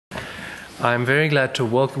I'm very glad to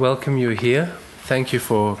welcome you here. Thank you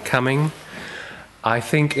for coming. I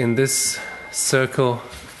think in this circle,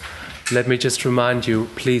 let me just remind you,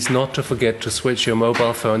 please not to forget to switch your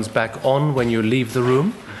mobile phones back on when you leave the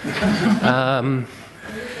room.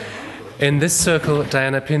 In this circle,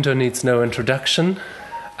 Diana Pinto needs no introduction.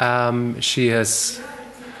 She has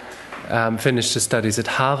finished her studies at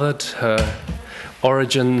Harvard. Her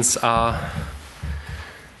origins are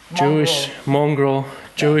Jewish, mongrel,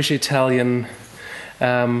 Jewish, Italian,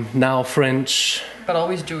 now French. But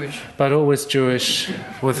always Jewish. But always Jewish,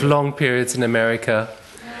 with long periods in America.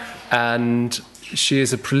 And she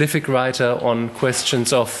is a prolific writer on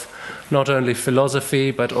questions of not only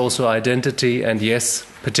philosophy, but also identity, and yes,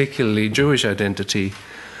 particularly Jewish identity.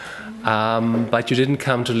 But you didn't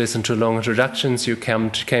come to listen to long introductions, you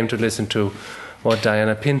came to listen to what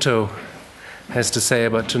Diana Pinto has to say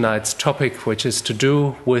about tonight's topic, which is to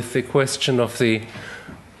do with the question of the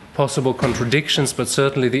possible contradictions, but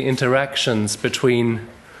certainly the interactions between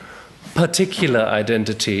particular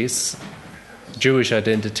identities, Jewish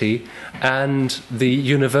identity, and the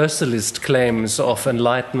universalist claims of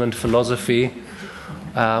Enlightenment philosophy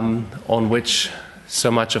on which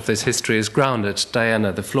so much of this history is grounded.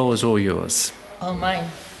 Diana, the floor is all yours. All mine.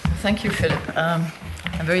 Thank you, Philip. I'm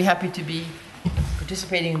very happy to be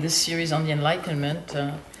participating in this series on the Enlightenment.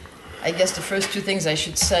 I guess the first two things I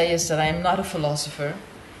should say is that I am not a philosopher,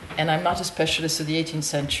 and I'm not a specialist of the 18th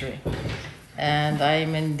century. And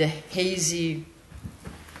I'm in the hazy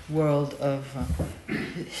world of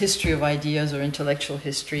history of ideas or intellectual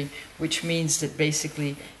history, which means that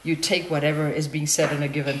basically you take whatever is being said in a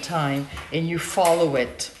given time and you follow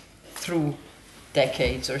it through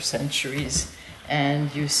decades or centuries,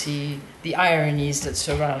 and you see the ironies that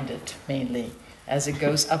surround it, mainly, as it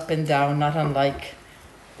goes up and down, not unlike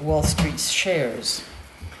Wall Street's shares.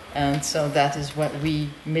 And so that is what we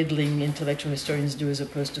middling intellectual historians do, as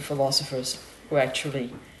opposed to philosophers who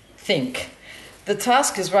actually think. The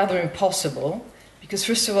task is rather impossible, because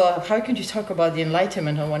first of all, how can you talk about the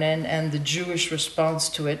Enlightenment on one end and the Jewish response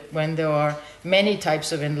to it when there are many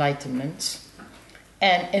types of Enlightenments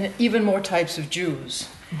and even more types of Jews?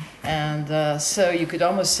 And so you could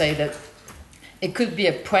almost say that it could be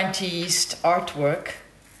a pointillist artwork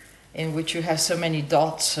in which you have so many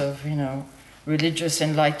dots of, religious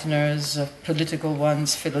enlighteners, political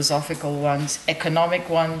ones, philosophical ones, economic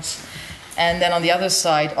ones, and then on the other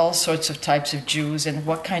side, all sorts of types of Jews and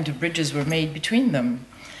what kind of bridges were made between them.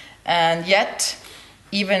 And yet,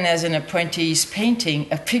 even as in a pointillist painting,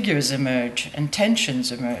 figures emerge and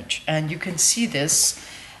tensions emerge. And you can see this.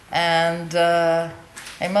 And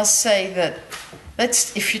I must say that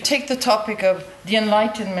if you take the topic of the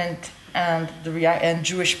Enlightenment and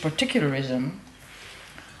Jewish particularism,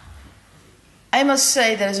 I must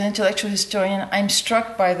say that as an intellectual historian, I'm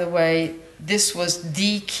struck by the way this was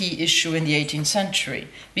the key issue in the 18th century,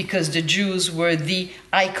 because the Jews were the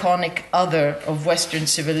iconic other of Western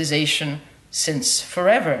civilization since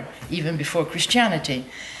forever, even before Christianity.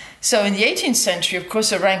 So in the 18th century, of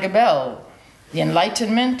course, it rang a bell, the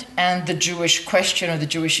Enlightenment and the Jewish question or the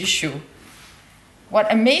Jewish issue. What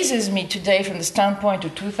amazes me today from the standpoint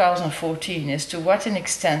of 2014 is to what an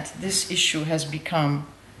extent this issue has become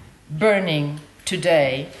burning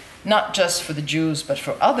today, not just for the Jews but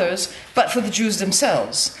for others, but for the Jews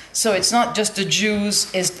themselves. So it's not just the Jews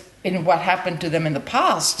in what happened to them in the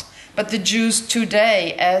past, but the Jews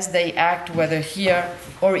today as they act, whether here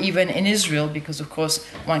or even in Israel, because of course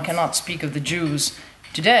one cannot speak of the Jews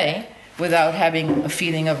today without having a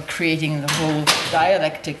feeling of creating the whole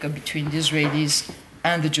dialectic between the Israelis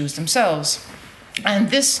and the Jews themselves.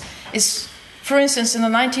 And this is, for instance, in the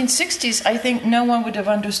 1960s, I think no one would have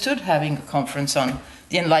understood having a conference on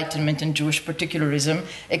the Enlightenment and Jewish particularism,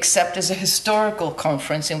 except as a historical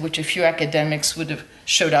conference in which a few academics would have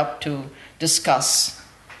showed up to discuss,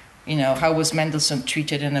 how was Mendelssohn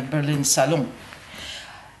treated in a Berlin salon.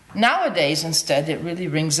 Nowadays, instead, it really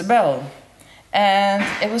rings a bell. And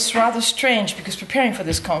it was rather strange, because preparing for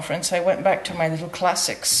this conference, I went back to my little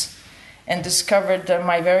classics and discovered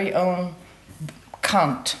my very own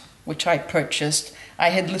Kant, which I purchased. I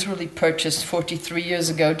had literally purchased 43 years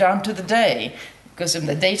ago, down to the day, because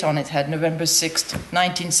the date on it had November 6th,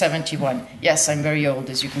 1971. Yes, I'm very old,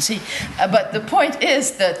 as you can see. But the point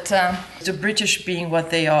is that the British, being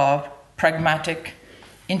what they are, pragmatic,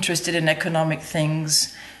 interested in economic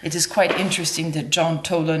things, it is quite interesting that John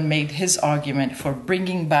Toland made his argument for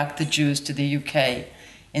bringing back the Jews to the UK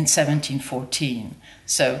in 1714.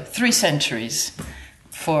 So 3 centuries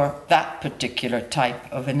for that particular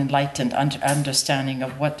type of an enlightened understanding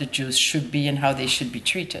of what the Jews should be and how they should be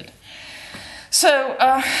treated. So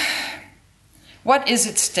What is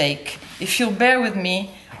at stake? If you'll bear with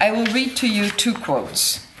me, I will read to you two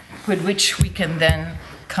quotes with which we can then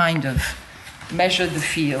kind of measure the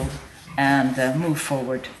field and move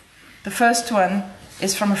forward. The first one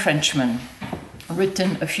is from a Frenchman,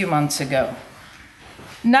 written a few months ago.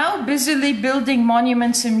 Now busily building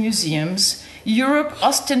monuments and museums, Europe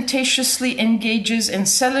ostentatiously engages in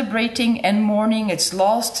celebrating and mourning its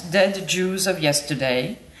lost dead Jews of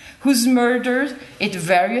yesterday, whose murders it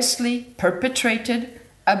variously perpetrated,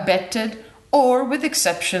 abetted, or, with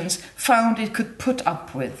exceptions, found it could put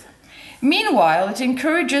up with. Meanwhile, it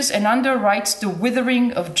encourages and underwrites the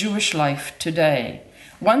withering of Jewish life today.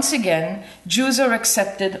 Once again, Jews are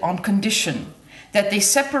accepted on condition that they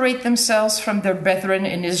separate themselves from their brethren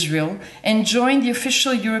in Israel and join the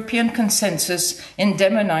official European consensus in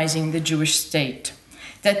demonizing the Jewish state.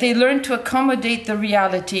 That they learn to accommodate the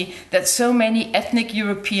reality that so many ethnic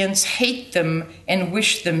Europeans hate them and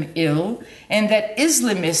wish them ill, and that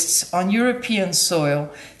Islamists on European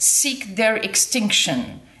soil seek their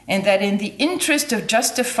extinction, and that in the interest of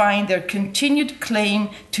justifying their continued claim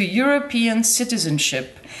to European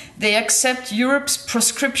citizenship, they accept Europe's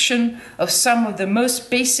proscription of some of the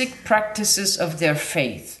most basic practices of their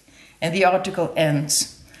faith. And the article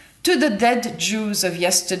ends, to the dead Jews of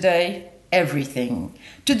yesterday, everything.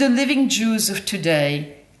 To the living Jews of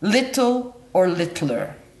today, little or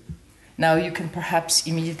littler. Now you can perhaps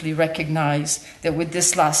immediately recognize that with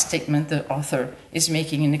this last statement, the author is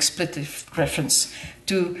making an explicit reference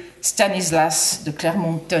to Stanislas de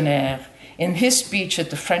Clermont-Tonnerre in his speech at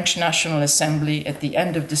the French National Assembly at the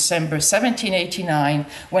end of December 1789,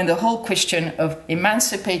 when the whole question of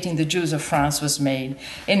emancipating the Jews of France was made.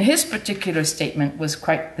 In his particular statement was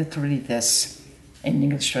quite literally this, in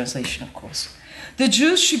English translation, of course. The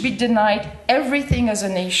Jews should be denied everything as a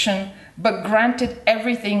nation, but granted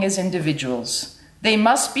everything as individuals. They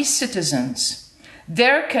must be citizens.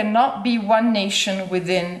 There cannot be one nation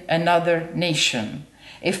within another nation.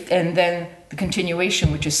 And then the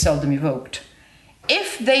continuation, which is seldom evoked.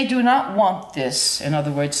 If they do not want this, in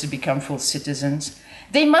other words, to become full citizens,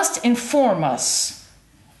 they must inform us,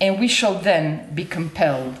 and we shall then be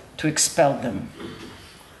compelled to expel them.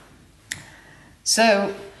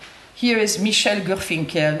 So here is Michel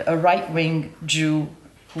Gurfinkel, a right-wing Jew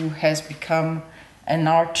who has become an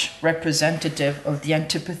arch representative of the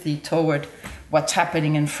antipathy toward what's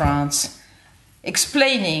happening in France,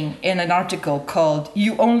 explaining in an article called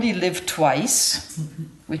You Only Live Twice,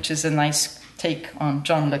 which is a nice take on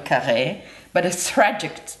John le Carré, but a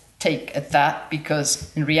tragic take at that,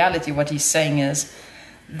 because in reality what he's saying is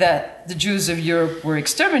that the Jews of Europe were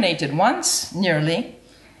exterminated once, nearly,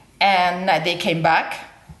 and they came back,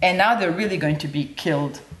 and now they're really going to be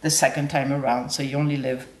killed the second time around, so you only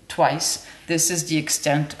live twice. This is the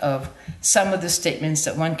extent of some of the statements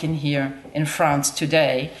that one can hear in France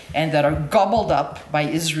today and that are gobbled up by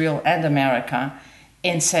Israel and America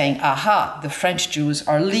in saying, aha, the French Jews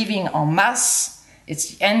are leaving en masse.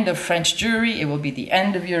 It's the end of French Jewry. It will be the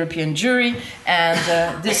end of European Jewry.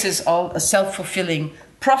 And this is all a self-fulfilling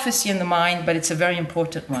prophecy in the mind, but it's a very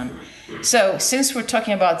important one. So since we're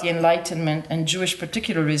talking about the Enlightenment and Jewish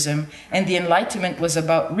particularism, and the Enlightenment was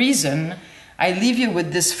about reason, I leave you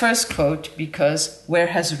with this first quote, because where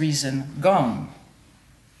has reason gone?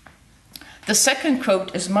 The second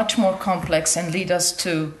quote is much more complex and leads us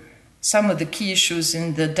to some of the key issues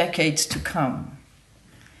in the decades to come.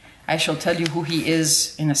 I shall tell you who he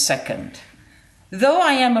is in a second. Though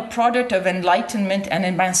I am a product of enlightenment and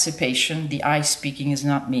emancipation, the I speaking is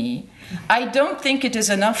not me, I don't think it is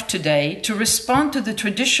enough today to respond to the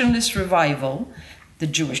traditionalist revival, the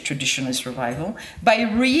Jewish traditionalist revival, by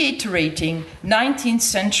reiterating 19th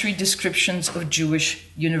century descriptions of Jewish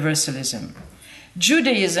universalism.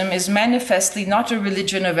 Judaism is manifestly not a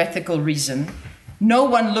religion of ethical reason. No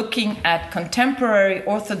one looking at contemporary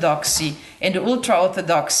orthodoxy and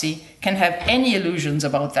ultra-orthodoxy can have any illusions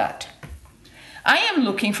about that. I am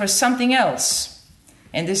looking for something else,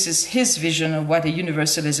 and this is his vision of what a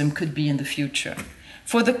universalism could be in the future,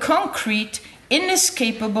 for the concrete,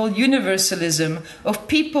 inescapable universalism of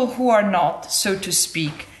people who are not, so to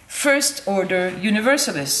speak, first-order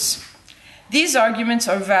universalists. These arguments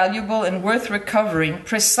are valuable and worth recovering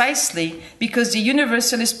precisely because the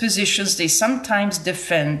universalist positions they sometimes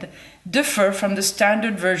defend differ from the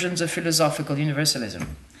standard versions of philosophical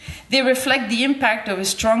universalism. They reflect the impact of a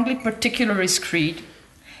strongly particularist creed,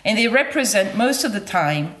 and they represent most of the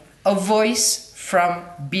time a voice from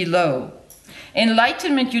below.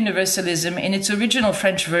 Enlightenment universalism, in its original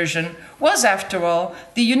French version, was, after all,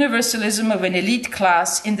 the universalism of an elite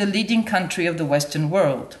class in the leading country of the Western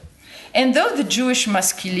world. And though the Jewish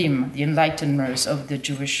maskilim, the enlighteners of the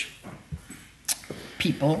Jewish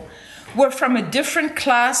people were from a different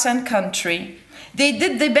class and country. They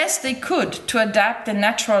did the best they could to adapt and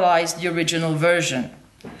naturalize the original version.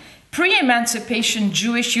 Pre-emancipation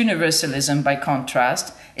Jewish universalism, by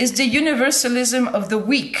contrast, is the universalism of the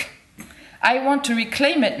weak. I want to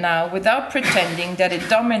reclaim it now without pretending that it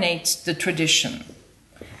dominates the tradition.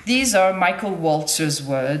 These are Michael Walzer's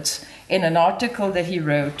words in an article that he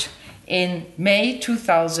wrote in May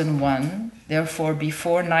 2001, therefore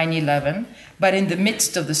before 9/11, but in the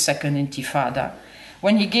midst of the Second Intifada,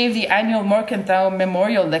 when he gave the annual Mercantile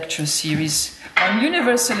Memorial Lecture Series on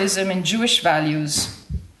universalism and Jewish values.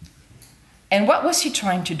 And what was he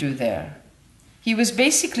trying to do there? He was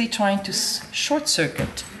basically trying to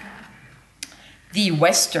short-circuit the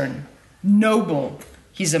Western, noble,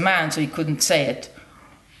 he's a man so he couldn't say it,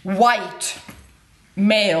 white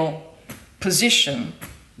male position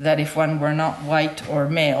that if one were not white or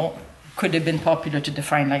male could have been popular to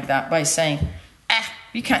define like that by saying,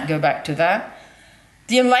 you can't go back to that.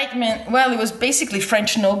 The Enlightenment, well, it was basically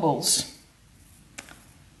French nobles.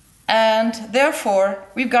 And therefore,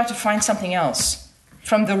 we've got to find something else.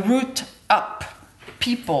 From the root up,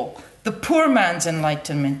 people, the poor man's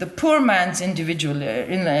Enlightenment, the poor man's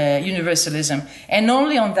universalism, and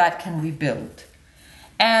only on that can we build.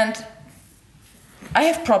 And I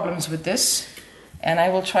have problems with this, and I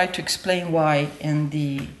will try to explain why in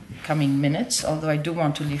the coming minutes, although I do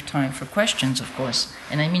want to leave time for questions, of course,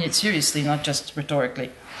 and I mean it seriously, not just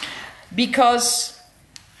rhetorically. Because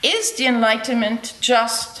is the Enlightenment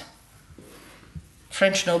just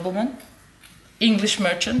French noblemen, English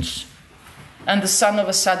merchants, and the son of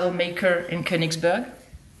a saddle maker in Königsberg?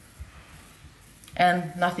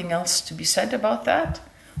 And nothing else to be said about that?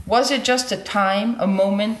 Was it just a time, a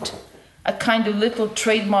moment, a kind of little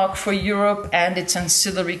trademark for Europe and its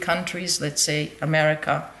ancillary countries, let's say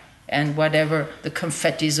America and whatever, the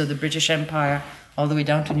confettis of the British Empire, all the way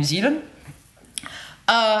down to New Zealand?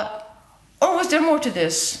 Or was there more to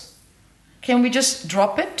this? Can we just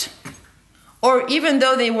drop it? Or even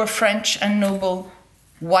though they were French and noble,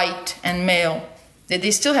 white and male, did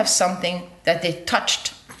they still have something that they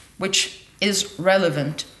touched which is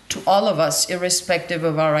relevant to all of us, irrespective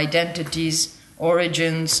of our identities,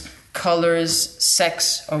 origins, colors,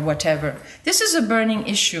 sex, or whatever? This is a burning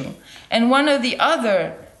issue. And one of the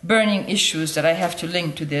other burning issues that I have to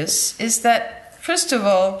link to this is that, first of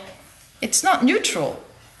all, it's not neutral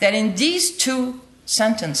that in these two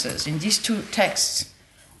sentences, in these two texts,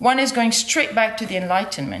 one is going straight back to the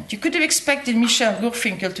Enlightenment. You could have expected Michel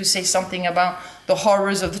Rurfinkel to say something about the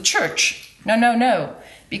horrors of the church. No.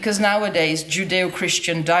 Because nowadays,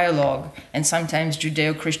 Judeo-Christian dialogue and sometimes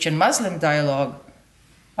Judeo-Christian Muslim dialogue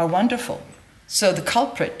are wonderful. So the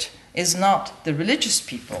culprit is not the religious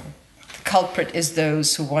people. The culprit is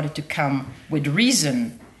those who wanted to come with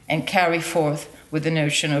reason and carry forth with the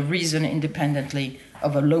notion of reason independently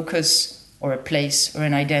of a locus or a place or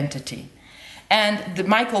an identity. And the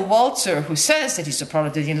Michael Walzer, who says that he's a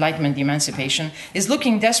product of the Enlightenment, the Emancipation, is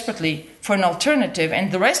looking desperately for an alternative.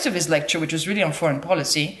 And the rest of his lecture, which was really on foreign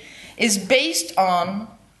policy, is based on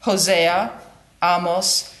Hosea,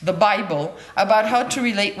 Amos, the Bible, about how to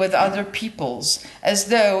relate with other peoples, as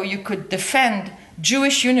though you could defend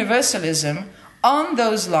Jewish universalism on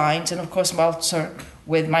those lines. And of course, Walzer,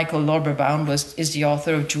 with Michael Lorberbaum, is the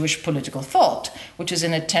author of Jewish Political Thought, which is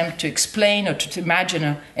an attempt to explain or to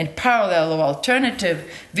imagine a parallel or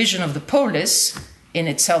alternative vision of the polis, in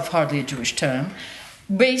itself hardly a Jewish term,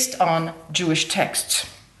 based on Jewish texts.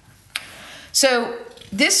 So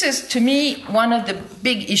this is, to me, one of the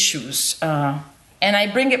big issues. And I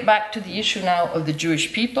bring it back to the issue now of the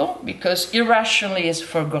Jewish people, because irrationally is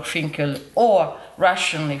for Rurfinkel or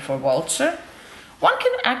rationally for Walzer. One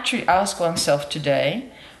can actually ask oneself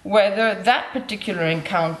today whether that particular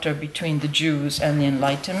encounter between the Jews and the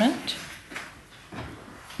Enlightenment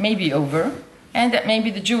may be over, and that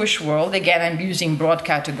maybe the Jewish world, again I'm using broad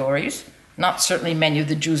categories, not certainly many of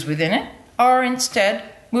the Jews within it, are instead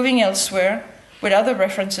moving elsewhere with other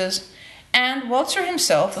references. And Walzer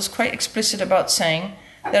himself was quite explicit about saying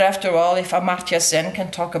that after all, if Amartya Sen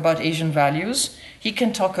can talk about Asian values, he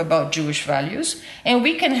can talk about Jewish values, and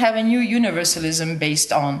we can have a new universalism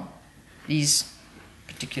based on these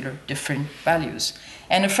particular different values.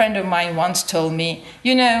 And a friend of mine once told me,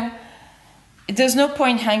 there's no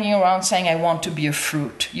point hanging around saying, I want to be a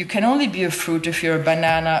fruit. You can only be a fruit if you're a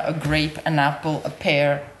banana, a grape, an apple, a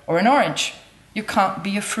pear, or an orange. You can't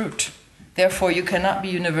be a fruit. Therefore, you cannot be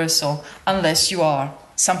universal unless you are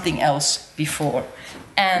something else before.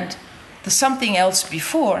 And the something else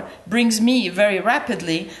before brings me very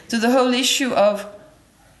rapidly to the whole issue of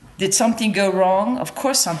Did something go wrong? Of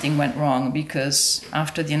course something went wrong, because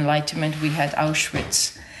after the Enlightenment we had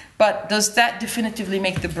Auschwitz. But does that definitively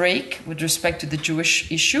make the break with respect to the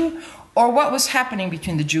Jewish issue? Or what was happening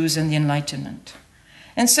between the Jews and the Enlightenment?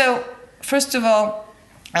 And so, first of all,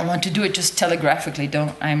 I want to do it just telegraphically.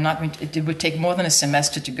 It would take more than a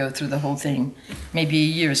semester to go through the whole thing, maybe a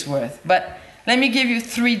year's worth. But let me give you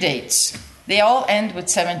 3 dates. They all end with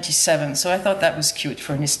 77, so I thought that was cute.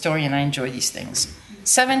 For an historian, I enjoy these things.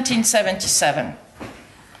 1777.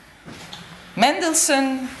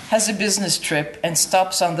 Mendelssohn has a business trip and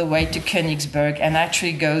stops on the way to Königsberg and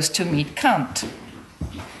actually goes to meet Kant.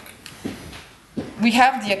 We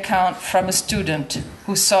have the account from a student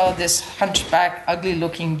who saw this hunchback,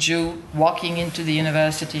 ugly-looking Jew walking into the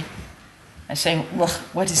university and saying, well,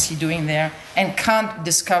 what is he doing there? And Kant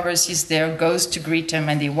discovers he's there, goes to greet him,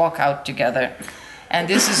 and they walk out together. And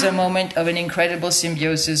this is a moment of an incredible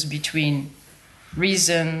symbiosis between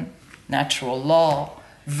reason, natural law,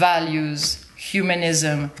 values,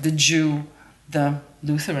 humanism, the Jew, the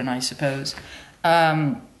Lutheran, I suppose,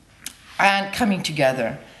 and coming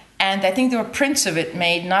together. And I think there were prints of it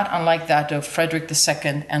made not unlike that of Frederick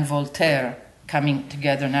II and Voltaire coming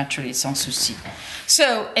together naturally, sans souci.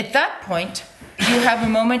 So at that point, you have a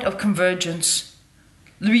moment of convergence,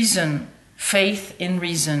 reason, faith in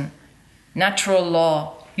reason, natural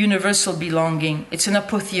law, universal belonging. It's an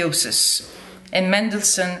apotheosis. And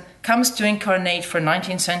Mendelssohn comes to incarnate for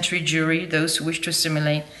 19th century Jewry, those who wish to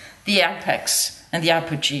assimilate, the apex and the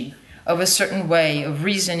apogee of a certain way of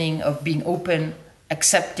reasoning, of being open,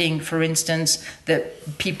 accepting, for instance,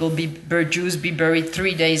 that Jews be buried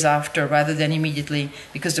 3 days after rather than immediately,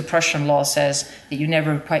 because the Prussian law says that you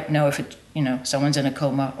never quite know if someone's in a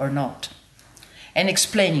coma or not. And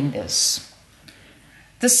explaining this.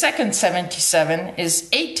 The second 77 is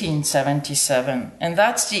 1877, and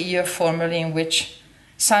that's the year formally in which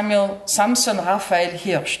Samson Raphael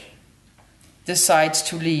Hirsch decides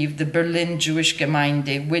to leave the Berlin Jewish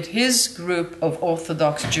Gemeinde with his group of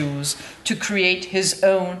Orthodox Jews to create his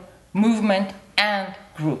own movement and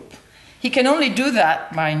group. He can only do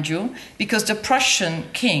that, mind you, because the Prussian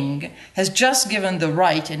king has just given the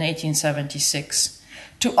right in 1876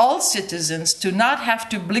 to all citizens to not have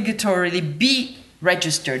to obligatorily be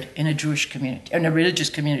registered in a Jewish community, in a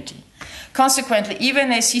religious community. Consequently,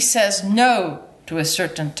 even as he says no to a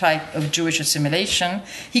certain type of Jewish assimilation,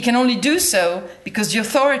 he can only do so because the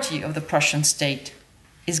authority of the Prussian state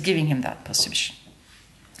is giving him that position.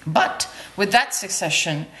 But with that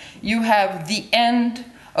succession, you have the end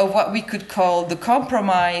of what we could call the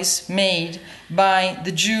compromise made by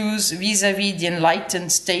the Jews vis-à-vis the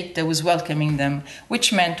enlightened state that was welcoming them,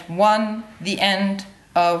 which meant, one, the end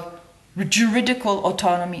of juridical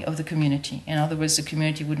autonomy of the community. In other words, the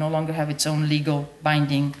community would no longer have its own legal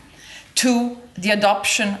binding. 2, the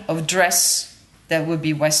adoption of dress that would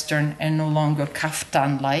be Western and no longer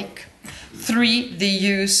kaftan-like. 3, the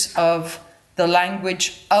use of the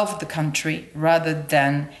language of the country rather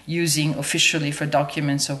than using officially for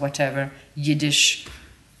documents or whatever, Yiddish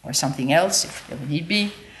or something else, if there need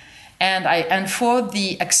be. And 4,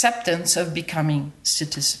 the acceptance of becoming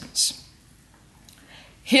citizens.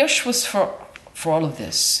 Hirsch was for all of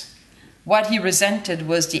this. What he resented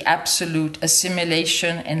was the absolute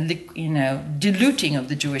assimilation and diluting of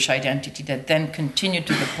the Jewish identity that then continued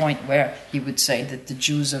to the point where he would say that the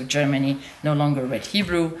Jews of Germany no longer read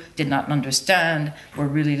Hebrew, did not understand, were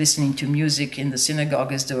really listening to music in the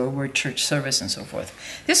synagogue as though it were church service and so forth.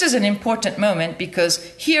 This is an important moment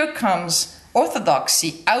because here comes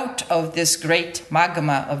orthodoxy out of this great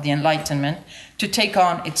magma of the Enlightenment to take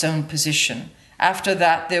on its own position. After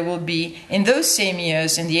that, there will be, in those same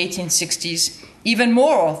years, in the 1860s, even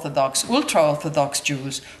more Orthodox, ultra-Orthodox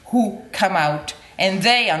Jews who come out, and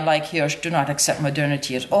they, unlike Hirsch, do not accept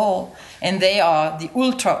modernity at all, and they are the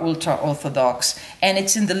ultra-Orthodox. And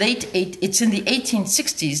it's in the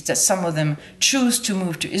 1860s that some of them choose to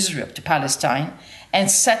move to Israel, to Palestine, and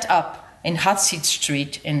set up in Hatzit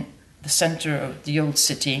Street, in the center of the old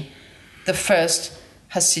city, the first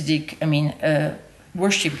Hasidic,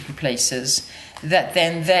 worshiping places, that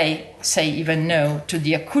then they say even no to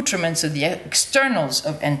the accoutrements of the externals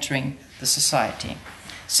of entering the society.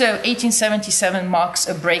 So 1877 marks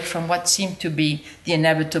a break from what seemed to be the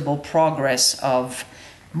inevitable progress of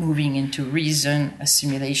moving into reason,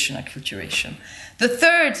 assimilation, acculturation. The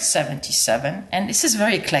third 77, and this is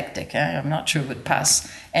very eclectic, I'm not sure it would pass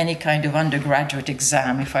any kind of undergraduate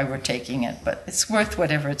exam if I were taking it, but it's worth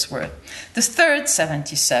whatever it's worth. The third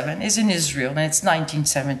 77 is in Israel, and it's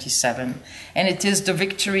 1977, and it is the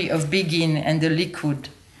victory of Begin and the Likud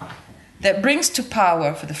that brings to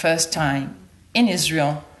power for the first time in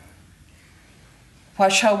Israel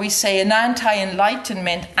what shall we say, an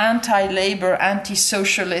anti-enlightenment, anti-labor,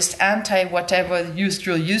 anti-socialist, anti-whatever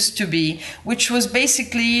Israel used to be, which was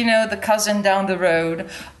basically, you know, the cousin down the road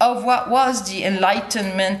of what was the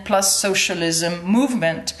Enlightenment plus socialism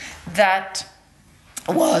movement that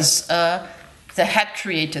was, that had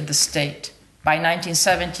created the state. By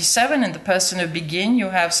 1977, in the person of Begin, you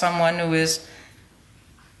have someone who is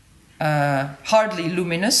hardly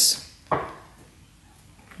luminous,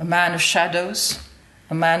 a man of shadows,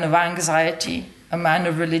 a man of anxiety, a man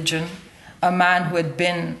of religion, a man who had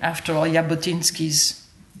been, after all, Jabotinsky's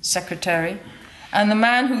secretary, and the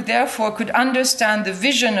man who therefore could understand the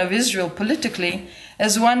vision of Israel politically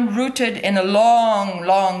as one rooted in a long,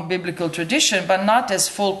 long biblical tradition, but not as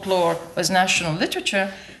folklore, as national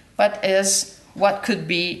literature, but as what could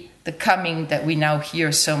be the coming that we now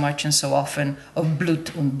hear so much and so often of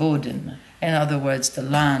Blut und Boden, in other words, the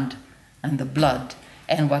land and the blood,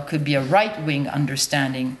 and what could be a right-wing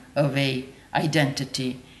understanding of a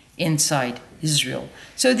identity inside Israel.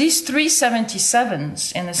 So these three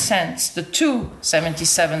 77s, in a sense, the two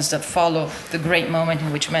 77s that follow the great moment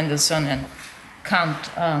in which Mendelssohn and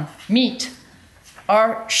Kant meet,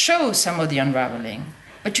 show some of the unraveling.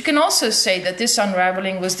 But you can also say that this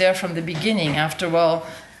unraveling was there from the beginning. After all,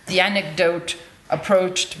 the anecdote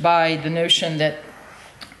approached by the notion that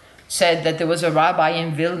said that there was a rabbi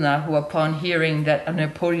in Vilna who, upon hearing that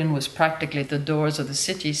Napoleon was practically at the doors of the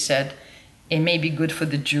city, said, it may be good for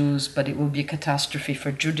the Jews, but it will be a catastrophe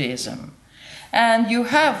for Judaism. And you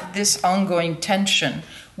have this ongoing tension,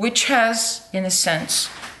 which has, in a sense,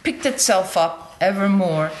 picked itself up ever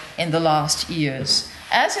more in the last years.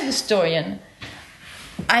 As a historian,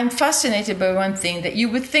 I'm fascinated by one thing, that you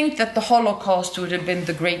would think that the Holocaust would have been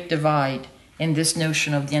the great divide in this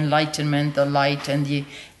notion of the Enlightenment, the light, and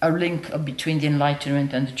a link between the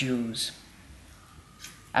Enlightenment and the Jews.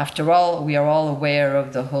 After all, we are all aware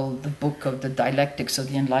of the book of the dialectics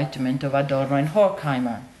of the Enlightenment of Adorno and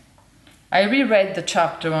Horkheimer. I reread the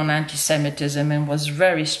chapter on anti-Semitism and was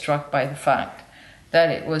very struck by the fact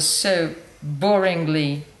that it was so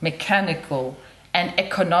boringly mechanical and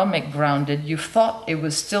economic grounded. You thought it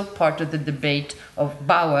was still part of the debate of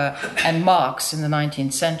Bauer and Marx in the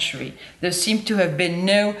 19th century. There seemed to have been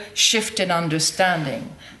no shift in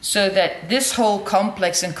understanding, so that this whole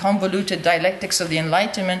complex and convoluted dialectics of the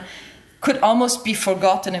Enlightenment could almost be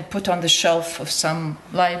forgotten and put on the shelf of some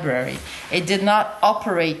library. It did not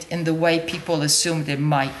operate in the way people assumed it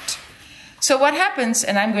might. So what happens,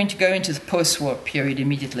 and I'm going to go into the post-war period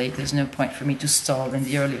immediately, there's no point for me to stall in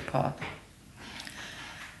the earlier part.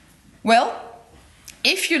 Well,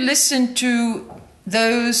 if you listen to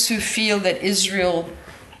those who feel that Israel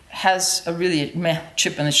has a really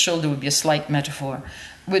chip on its shoulder, would be a slight metaphor,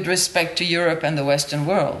 with respect to Europe and the Western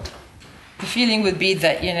world, the feeling would be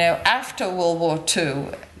that, you know, after World War II,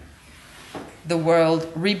 the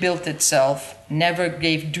world rebuilt itself, never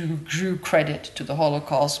gave due credit to the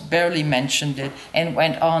Holocaust, barely mentioned it, and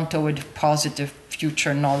went on toward positive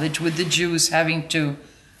future knowledge, with the Jews having to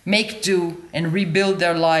make do and rebuild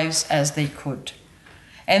their lives as they could.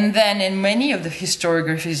 And then in many of the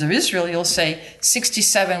historiographies of Israel, you'll say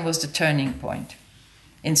 67 was the turning point.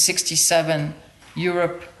 In 67,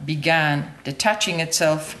 Europe began detaching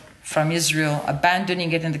itself from Israel,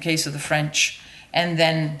 abandoning it in the case of the French, and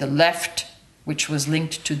then the left, which was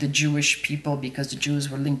linked to the Jewish people because the Jews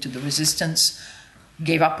were linked to the resistance,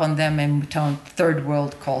 gave up on them and went on third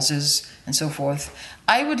world causes and so forth.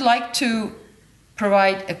 I would like to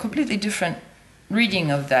provide a completely different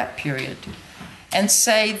reading of that period and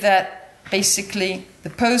say that basically the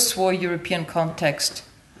post-war European context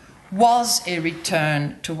was a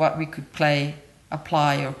return to what we could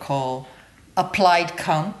apply or call applied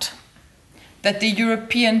Kant, that the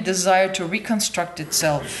European desire to reconstruct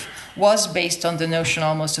itself was based on the notion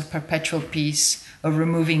almost of perpetual peace, of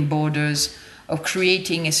removing borders, of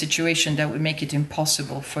creating a situation that would make it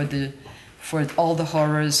impossible for all the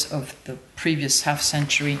horrors of the previous half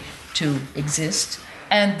century to exist.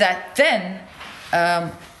 And that then,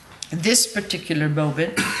 this particular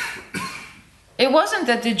moment, it wasn't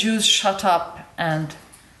that the Jews shut up and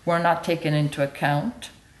were not taken into account.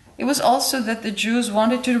 It was also that the Jews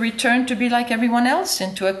wanted to return to be like everyone else,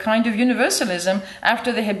 into a kind of universalism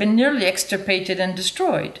after they had been nearly extirpated and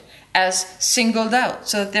destroyed, as singled out.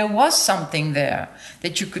 So that there was something there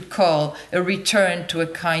that you could call a return to a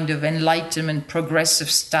kind of Enlightenment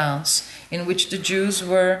progressive stance in which the Jews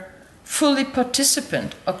were fully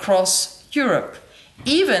participant across Europe,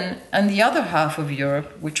 even in the other half of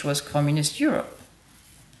Europe, which was communist Europe.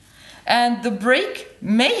 And the break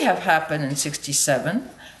may have happened in 67,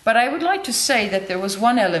 but I would like to say that there was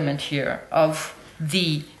one element here of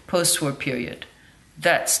the post-war period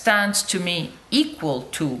that stands to me equal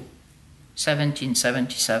to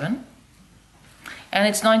 1777, and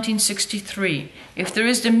it's 1963. If there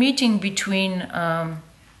is the meeting between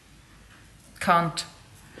Kant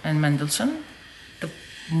and Mendelssohn, the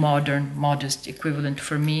modern, modest equivalent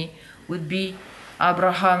for me would be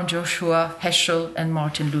Abraham Joshua Heschel and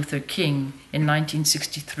Martin Luther King in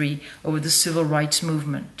 1963 over the civil rights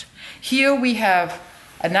movement. Here we have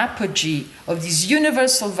an apogee of these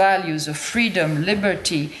universal values of freedom,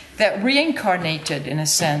 liberty, that reincarnated, in a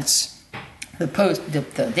sense, the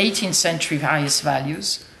 18th century highest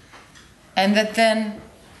values, and that then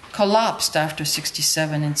collapsed after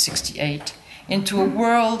 67 and 68 into a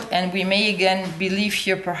world, and we may again believe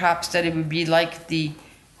here perhaps that it would be like the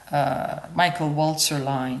Michael Walzer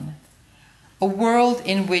line, a world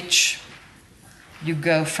in which you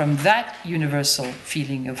go from that universal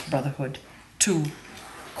feeling of brotherhood to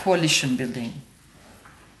coalition building.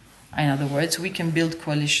 In other words, we can build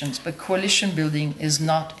coalitions, but coalition building is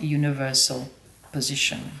not a universal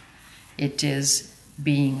position. It is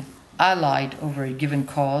being allied over a given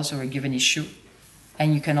cause or a given issue,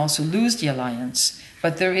 and you can also lose the alliance,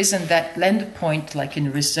 but there isn't that end point like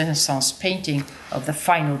in Renaissance painting of the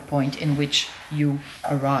final point in which you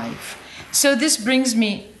arrive. So this brings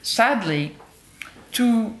me, sadly,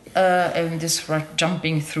 to, and this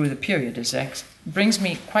jumping through the period brings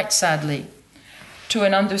me quite sadly to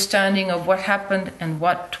an understanding of what happened and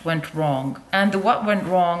what went wrong. And the what went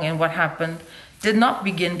wrong and what happened did not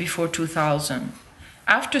begin before 2000.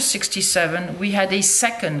 After 67, we had a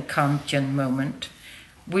second Kantian moment,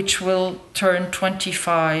 which will turn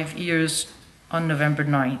 25 years on November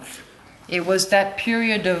 9th. It was that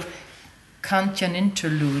period of Kantian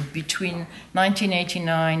interlude between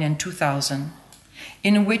 1989 and 2000,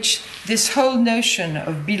 in which this whole notion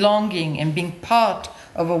of belonging and being part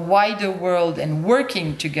of a wider world and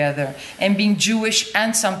working together and being Jewish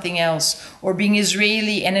and something else, or being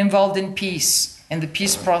Israeli and involved in peace and the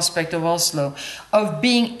peace prospect of Oslo, of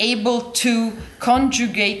being able to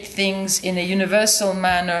conjugate things in a universal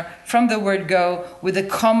manner from the word go with a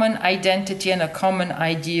common identity and a common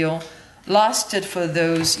ideal, lasted for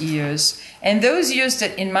those years. And those years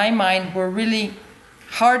that in my mind were really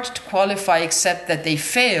hard to qualify except that they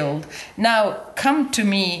failed, now come to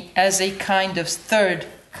me as a kind of third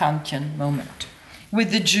Kantian moment,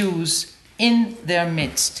 with the Jews in their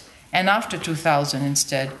midst. And after 2000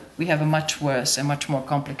 instead, we have a much worse and much more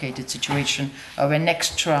complicated situation of an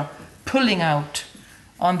extra pulling out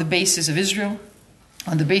on the basis of Israel,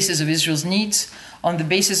 on the basis of Israel's needs, on the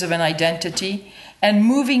basis of an identity, and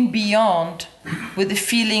moving beyond with the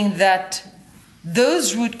feeling that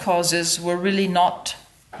those root causes were really not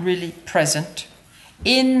really present,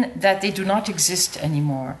 in that they do not exist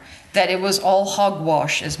anymore, that it was all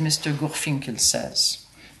hogwash, as Mr. Gurfinkel says,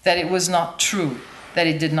 that it was not true, that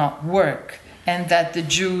it did not work, and that the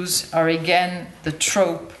Jews are again the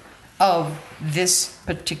trope of this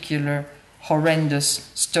particular horrendous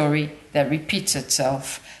story that repeats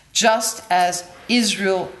itself, just as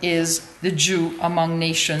Israel is the Jew among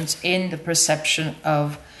nations in the perception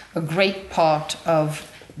of a great part of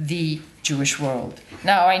the Jewish world.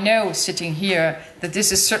 Now, I know, sitting here, that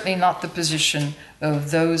this is certainly not the position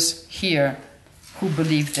of those here who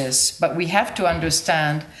believe this, but we have to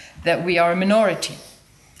understand that we are a minority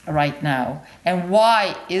right now. And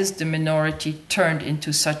why is the minority turned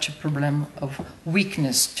into such a problem of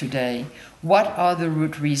weakness today? What are the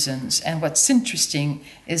root reasons? And what's interesting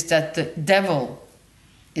is that the devil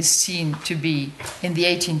is seen to be in the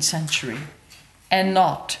 18th century and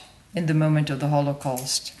not in the moment of the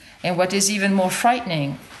Holocaust. And what is even more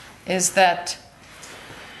frightening is that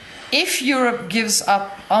if Europe gives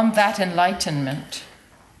up on that Enlightenment,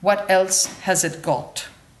 what else has it got?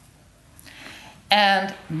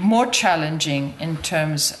 And more challenging in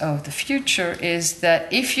terms of the future is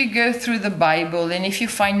that if you go through the Bible and if you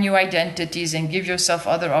find new identities and give yourself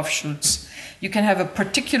other offshoots, you can have a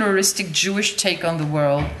particularistic Jewish take on the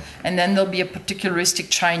world, and then there'll be a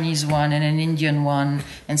particularistic Chinese one and an Indian one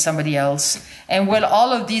and somebody else. And when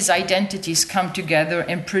all of these identities come together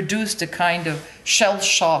and produce the kind of shell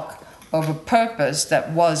shock of a purpose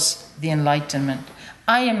that was the Enlightenment,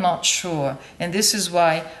 I am not sure, and this is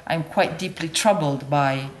why I'm quite deeply troubled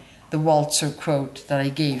by the Walzer quote that I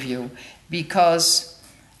gave you, because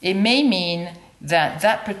it may mean that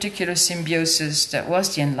that particular symbiosis that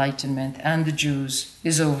was the Enlightenment and the Jews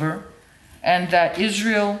is over, and that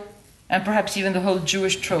Israel, and perhaps even the whole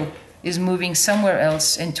Jewish trope, is moving somewhere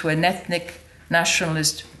else into an ethnic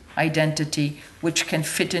nationalist identity which can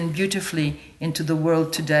fit in beautifully into the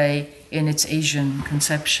world today in its Asian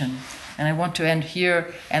conception. And I want to end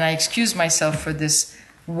here, and I excuse myself for this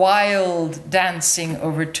wild dancing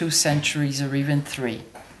over 2 centuries or even 3.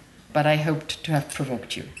 But I hoped to have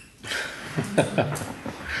provoked you.